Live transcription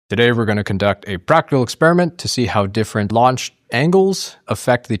Today we're going to conduct a practical experiment to see how different launch angles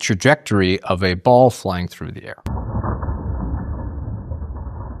affect the trajectory of a ball flying through the air.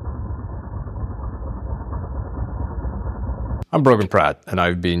 I'm Brogan Pratt, and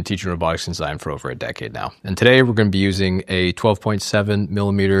I've been teaching robotics design for over a decade now. And today we're going to be using a 12.7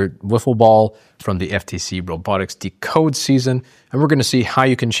 millimeter wiffle ball from the FTC Robotics DECODE season. And we're going to see how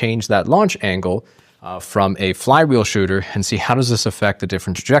you can change that launch angle from a flywheel shooter and see how does this affect the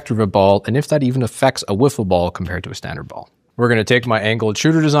different trajectory of a ball and if that even affects a wiffle ball compared to a standard ball. We're going to take my angled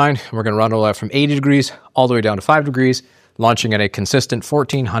shooter design, and we're going to run all that from 80 degrees all the way down to 5 degrees, launching at a consistent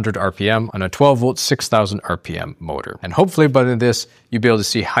 1400 RPM on a 12 volt 6000 RPM motor. And hopefully by this, you'll be able to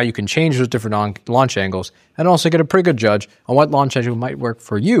see how you can change those different launch angles and also get a pretty good judge on what launch angle might work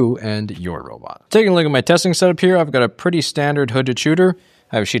for you and your robot. Taking a look at my testing setup here, I've got a pretty standard hooded shooter.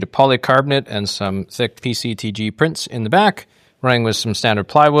 I have a sheet of polycarbonate and some thick PCTG prints in the back, running with some standard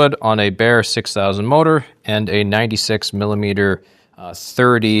plywood on a bare 6000 motor and a 96 millimeter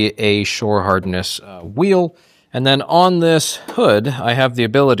 30A shore hardness wheel. And then on this hood, I have the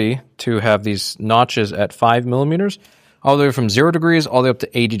ability to have these notches at 5 millimeters, all the way from 0 degrees all the way up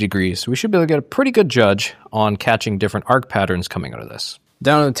to 80 degrees. So we should be able to get a pretty good judge on catching different arc patterns coming out of this.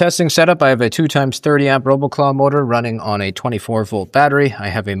 Down in the testing setup, I have a 2x30 amp RoboClaw motor running on a 24 volt battery. I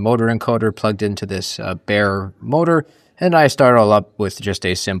have a motor encoder plugged into this bare motor, and I start all up with just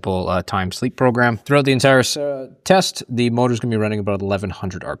a simple time sleep program. Throughout the entire test, the motor is going to be running about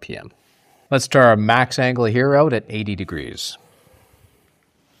 1100 RPM. Let's start our max angle here out at 80 degrees.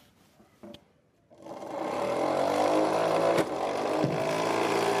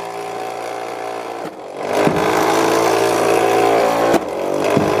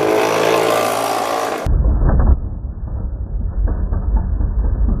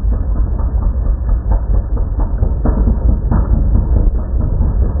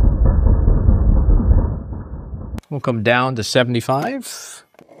 We'll come down to 75.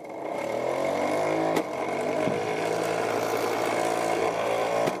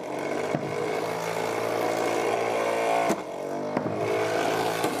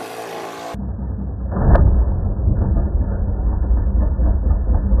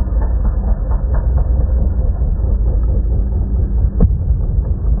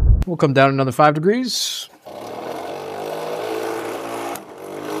 We'll come down another 5 degrees.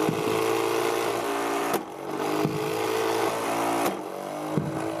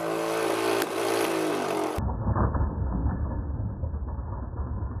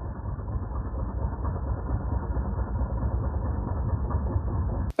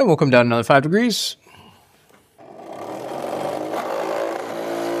 And we'll come down another 5 degrees.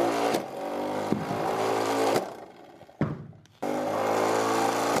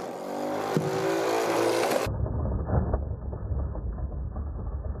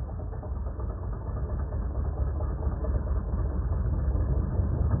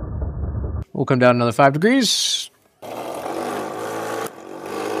 We'll come down another 5 degrees.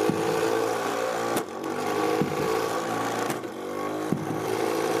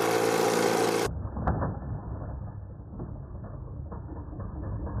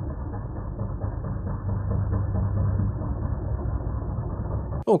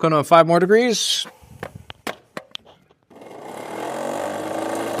 We'll come down 5 more degrees.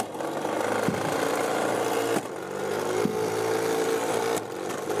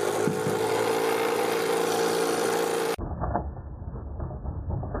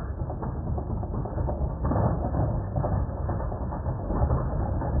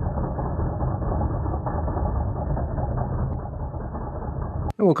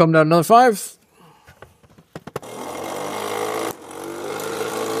 And we'll come down another 5.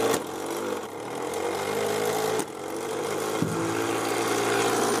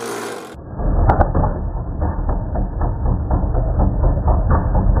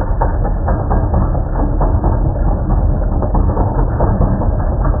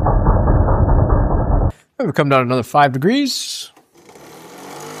 And we'll come down another 5 degrees.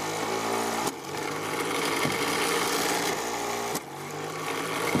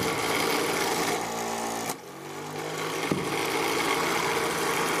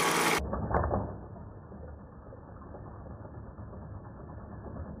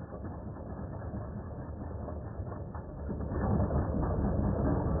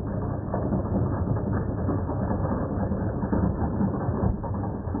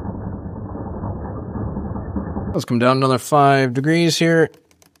 Let's come down another 5 degrees here.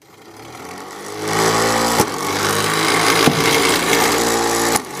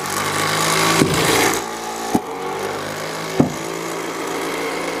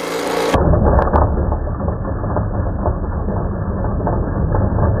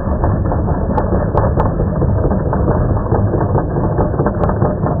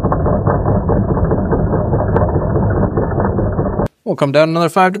 We'll come down another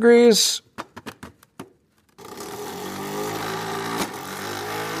 5 degrees.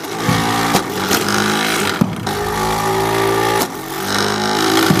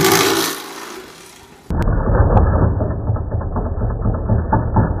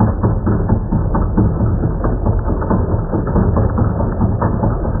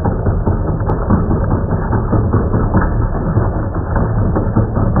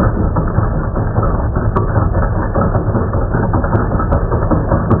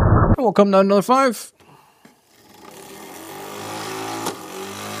 We'll come down another 5.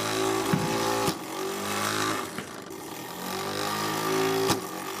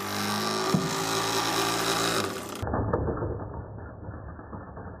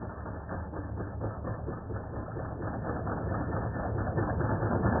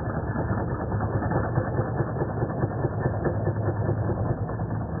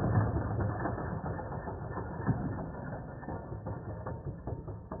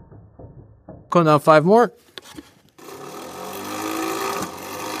 Come down 5 more.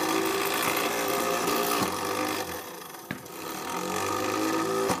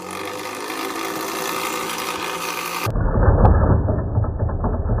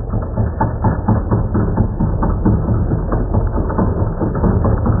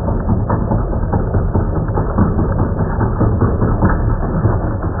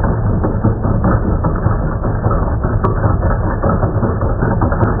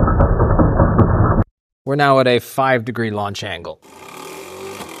 We're now at a 5-degree launch angle.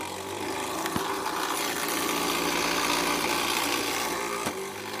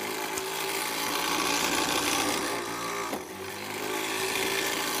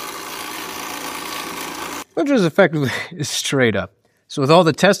 Which is effectively straight up. So with all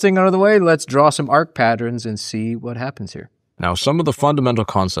the testing out of the way, let's draw some arc patterns and see what happens here. Now, some of the fundamental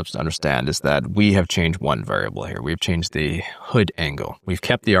concepts to understand is that we have changed one variable here. We've changed the hood angle. We've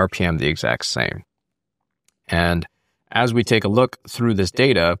kept the RPM the exact same. And as we take a look through this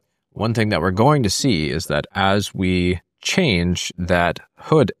data, one thing that we're going to see is that as we change that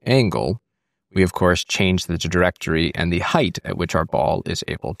hood angle, we of course change the trajectory and the height at which our ball is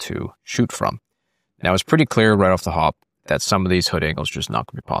able to shoot from. Now it's pretty clear right off the hop that some of these hood angles are just not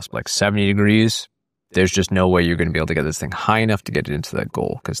going to be possible. Like 70 degrees, there's just no way you're going to be able to get this thing high enough to get it into that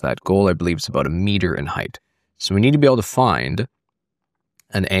goal, because that goal, I believe, is about 1 meter in height. So we need to be able to find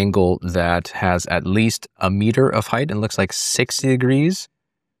an angle that has at least 1 meter of height, and looks like 60 degrees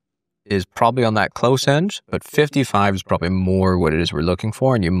is probably on that close end, but 55 is probably more what it is we're looking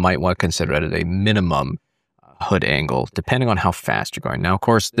for, and you might want to consider it at a minimum hood angle, depending on how fast you're going. Now, of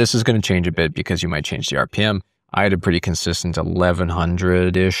course, this is going to change a bit because you might change the RPM. I had a pretty consistent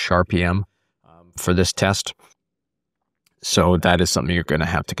 1100-ish RPM for this test. So that is something you're going to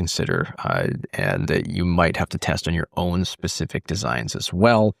have to consider, and you might have to test on your own specific designs as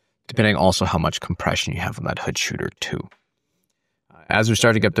well, depending also how much compression you have on that hood shooter too. As we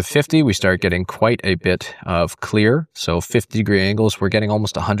start to get up to 50, we start getting quite a bit of clear. So 50-degree angles, we're getting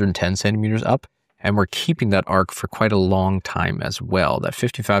almost 110 centimeters up, and we're keeping that arc for quite a long time as well. That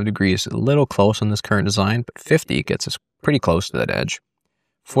 55 degrees is a little close on this current design, but 50 gets us pretty close to that edge.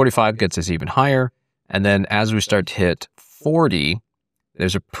 45 gets us even higher, and then as we start to hit 40,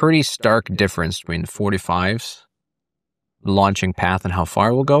 there's a pretty stark difference between the 45's launching path and how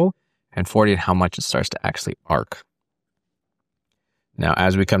far we'll go, and 40 and how much it starts to actually arc. Now,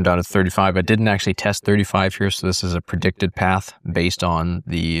 as we come down to 35, I didn't actually test 35 here, so this is a predicted path based on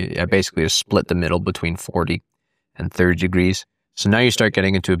the, basically to split the middle between 40 and 30 degrees. So now you start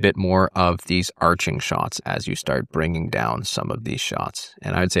getting into a bit more of these arching shots as you start bringing down some of these shots.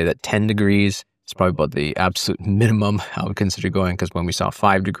 And I would say that 10 degrees is probably about the absolute minimum I would consider going, because when we saw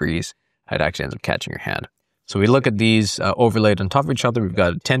 5 degrees, I'd actually end up catching your hand. So we look at these overlaid on top of each other. We've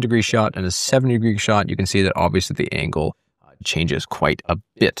got a 10-degree shot and a 70-degree shot. You can see that obviously the angle changes quite a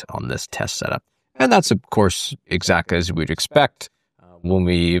bit on this test setup. And that's, of course, exactly as we'd expect when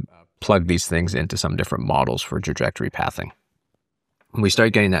we plug these things into some different models for trajectory pathing. When we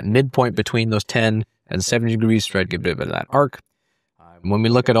start getting that midpoint between those 10 and 70 degrees, try to give it a bit of that arc. When we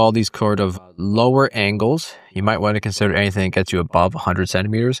look at all these sort of lower angles, you might want to consider anything that gets you above 100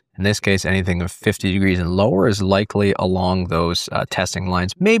 centimeters. In this case, anything of 50 degrees and lower is likely along those testing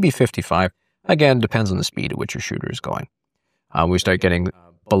lines, maybe 55. Again, depends on the speed at which your shooter is going. We start getting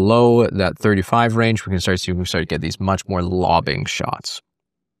below that 35 range, we can start to get these much more lobbing shots.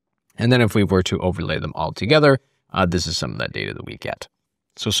 And then if we were to overlay them all together, this is some of that data that we get.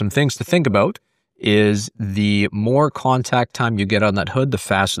 So some things to think about is the more contact time you get on that hood, the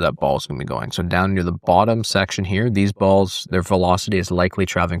faster that ball is going to be going. So down near the bottom section here, these balls, their velocity is likely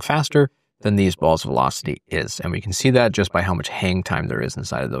traveling faster than these balls' velocity is. And we can see that just by how much hang time there is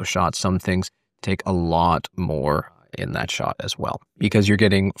inside of those shots. Some things take a lot more in that shot as well, because you're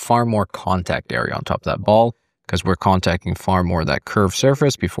getting far more contact area on top of that ball, because we're contacting far more of that curved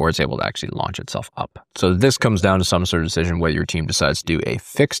surface before it's able to actually launch itself up. So this comes down to some sort of decision whether your team decides to do a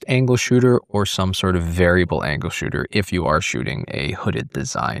fixed angle shooter or some sort of variable angle shooter if you are shooting a hooded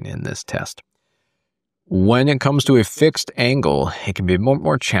design in this test. When it comes to a fixed angle, it can be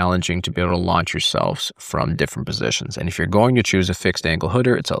more challenging to be able to launch yourselves from different positions. And if you're going to choose a fixed angle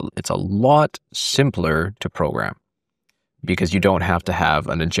hooder, it's a lot simpler to program because you don't have to have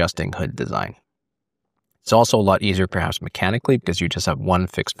an adjusting hood design. It's also a lot easier perhaps mechanically because you just have one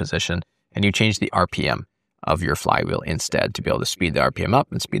fixed position and you change the RPM of your flywheel instead to be able to speed the RPM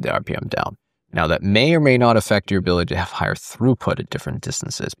up and speed the RPM down. Now that may or may not affect your ability to have higher throughput at different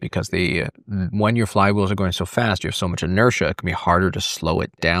distances because when your flywheels are going so fast, you have so much inertia, it can be harder to slow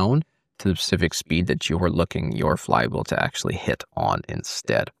it down to the specific speed that you're looking your flywheel to actually hit on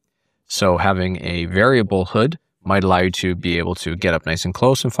instead. So having a variable hood might allow you to be able to get up nice and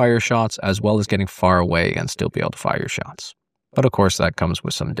close and fire shots, as well as getting far away and still be able to fire your shots. But of course, that comes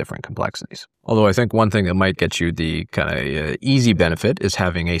with some different complexities. Although I think one thing that might get you the kind of easy benefit is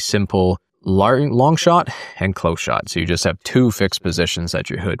having a simple long shot and close shot. So you just have two fixed positions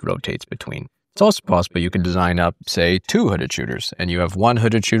that your hood rotates between. It's also possible you could design up, say, two hooded shooters, and you have one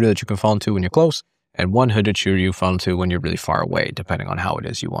hooded shooter that you can fall into when you're close, and one hooded shooter you fall into when you're really far away, depending on how it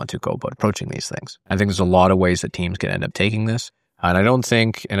is you want to go about approaching these things. I think there's a lot of ways that teams can end up taking this. And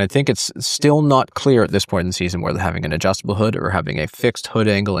I think it's still not clear at this point in the season whether having an adjustable hood or having a fixed hood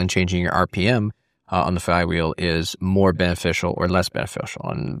angle and changing your RPM on the flywheel is more beneficial or less beneficial.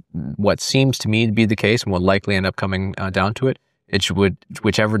 And what seems to me to be the case and will likely end up coming down to it,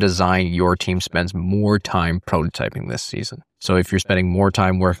 whichever design your team spends more time prototyping this season. So if you're spending more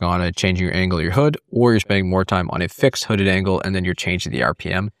time working on it, changing your angle of your hood, or you're spending more time on a fixed hooded angle and then you're changing the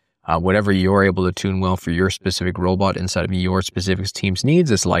RPM, whatever you're able to tune well for your specific robot inside of your specific team's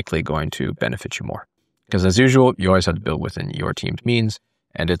needs is likely going to benefit you more. Because as usual, you always have to build within your team's means,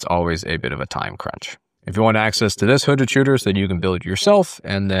 and it's always a bit of a time crunch. If you want access to this hooded shooter so that you can build it yourself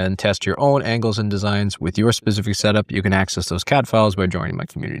and then test your own angles and designs with your specific setup, you can access those CAD files by joining my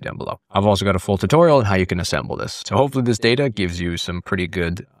community down below. I've also got a full tutorial on how you can assemble this. So hopefully this data gives you some pretty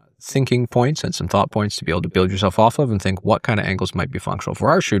good thinking points and some thought points to be able to build yourself off of and think what kind of angles might be functional for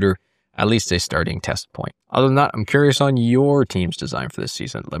our shooter, at least a starting test point. Other than that, I'm curious on your team's design for this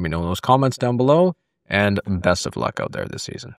season. Let me know in those comments down below, and best of luck out there this season.